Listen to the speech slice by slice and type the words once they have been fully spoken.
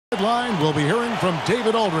Line, we'll be hearing from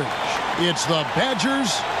David Aldridge. It's the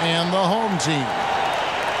Badgers and the home team.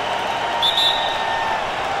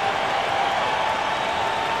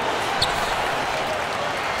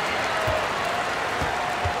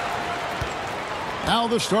 Now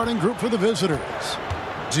the starting group for the visitors.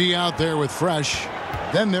 D out there with Fresh.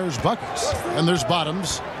 Then there's Buckets. And there's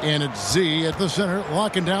Bottoms. And it's Z at the center,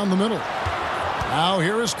 locking down the middle. Now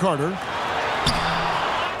here is Carter.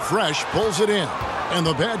 Fresh pulls it in. And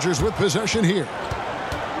the Badgers with possession here.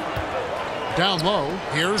 Down low,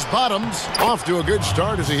 here's Bottoms. Off to a good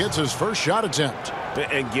start as he hits his first shot attempt.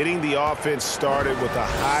 And getting the offense started with a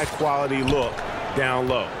high-quality look down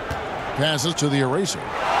low. Passes to the eraser.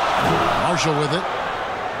 Marshall with it.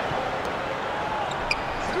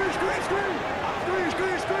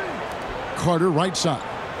 Carter right side.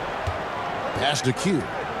 Pass to Q.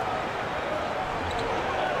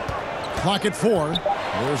 Clock at 4.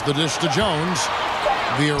 There's the dish to Jones.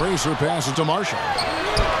 The eraser passes to Marshall.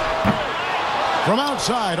 From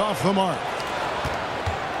outside, off the mark.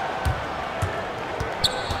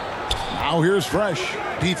 Now here's Fresh.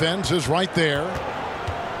 Defense is right there.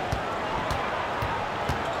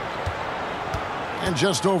 And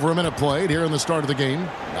just over a minute played here in the start of the game.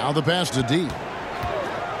 Now the pass to D.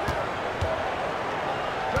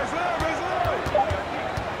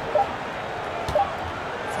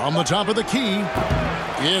 From the top of the key.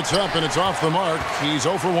 It's up and it's off the mark. He's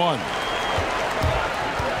 0 for 1.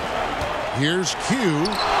 Here's Q.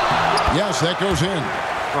 Yes, that goes in.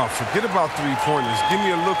 Oh, forget about three-pointers. Give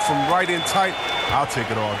me a look from right in tight. I'll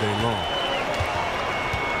take it all day long.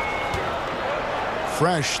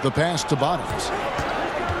 Fresh, the pass to Bottoms.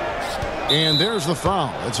 And there's the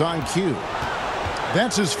foul. It's on Q.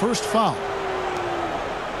 That's his first foul.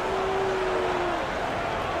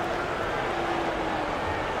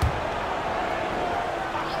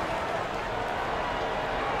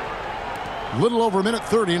 Little over a minute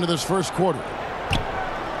 30 into this first quarter.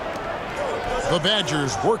 The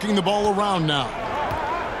Badgers working the ball around now.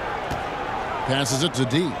 Passes it to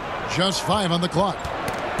D. Just 5 on the clock.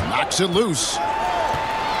 Knocks it loose.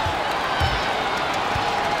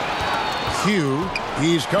 Q.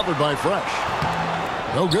 He's covered by Fresh.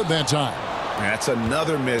 No good that time. That's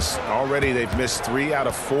another miss. Already they've missed 3 out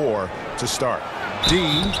of 4 to start. D.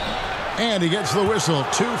 And he gets the whistle.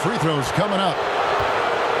 2 free throws coming up.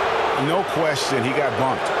 No question, he got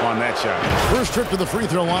bumped on that shot. First trip to the free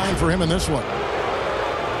throw line for him in this one.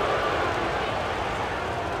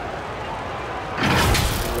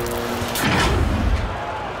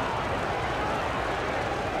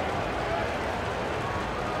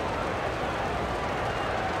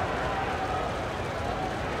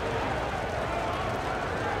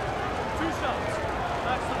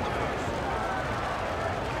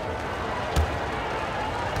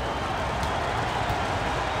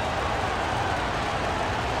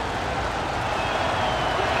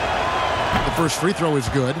 First free throw is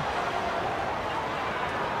good.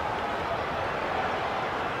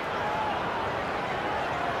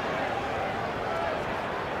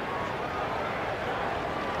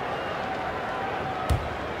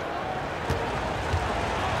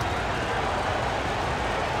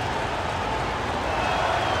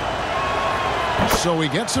 So he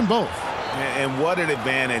gets them both. And what an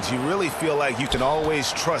advantage. You really feel like you can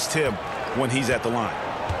always trust him when he's at the line.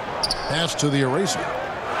 Pass to the eraser.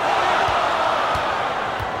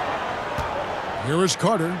 Here is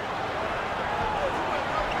Carter.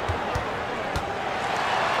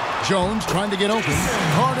 Jones trying to get open.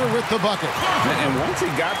 Carter with the bucket. And once he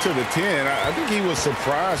got to the 10, I think he was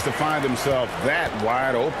surprised to find himself that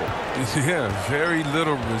wide open. Yeah, very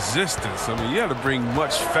little resistance. I mean, you had to bring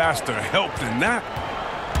much faster help than that.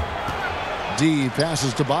 D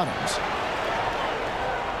passes to Bottoms.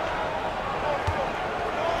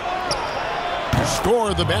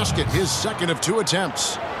 Scored the basket, his second of 2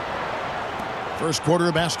 attempts. First quarter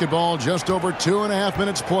of basketball, just over 2.5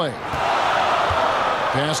 minutes play.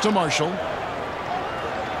 Pass to Marshall.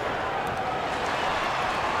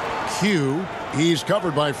 Q, he's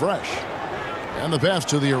covered by Fresh. And the pass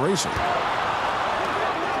to the eraser.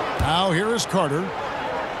 Now here is Carter.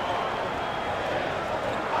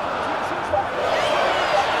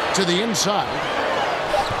 To the inside.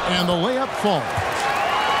 And the layup falls.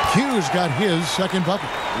 Q's got his second bucket.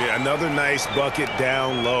 Yeah, another nice bucket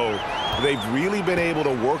down low. They've really been able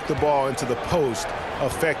to work the ball into the post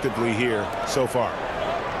effectively here so far.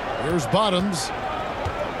 Here's Bottoms.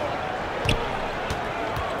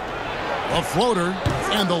 A floater,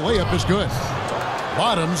 and the layup is good.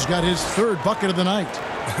 Bottoms got his 3rd bucket of the night.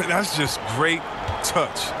 That's just great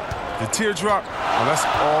touch. The teardrop, well, that's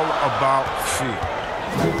all about feel.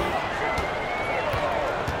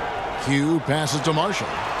 Q passes to Marshall.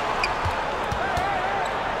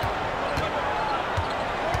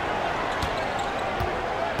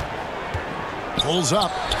 Pulls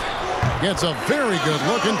up. Gets a very good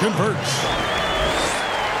look and converts.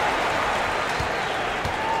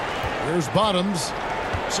 Here's Bottoms.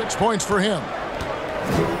 6 points for him.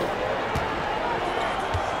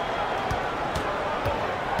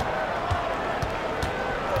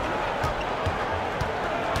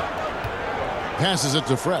 Passes it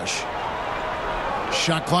to Fresh.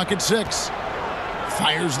 Shot clock at 6.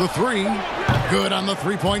 Fires the 3. Good on the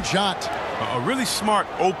three-point shot. A really smart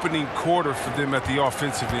opening quarter for them at the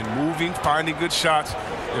offensive end. Moving, finding good shots.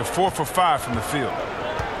 They're 4 for 5 from the field.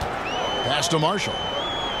 Pass to Marshall.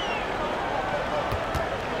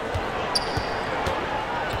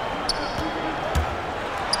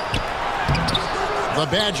 The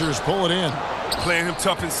Badgers pull it in. Playing him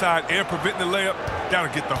tough inside, air preventing the layup.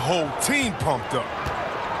 That'll get the whole team pumped up.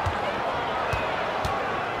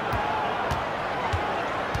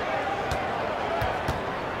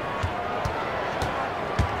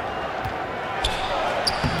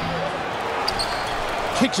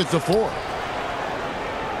 Kicks it to 4.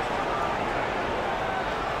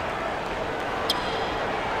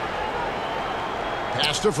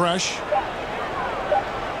 Pass to Fresh.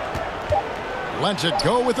 Lets it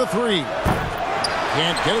go with the 3.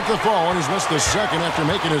 Can't get it to fall, and he's missed the second after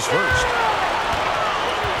making his first.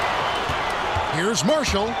 Here's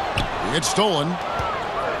Marshall. It's stolen.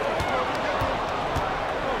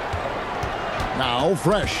 Now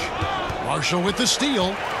Fresh. Marshall with the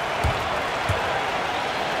steal.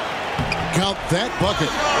 Count that bucket.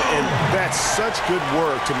 And that's such good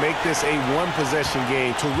work to make this a one-possession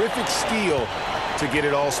game. Terrific steal to get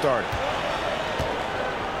it all started.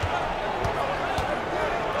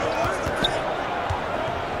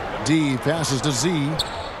 D passes to Z.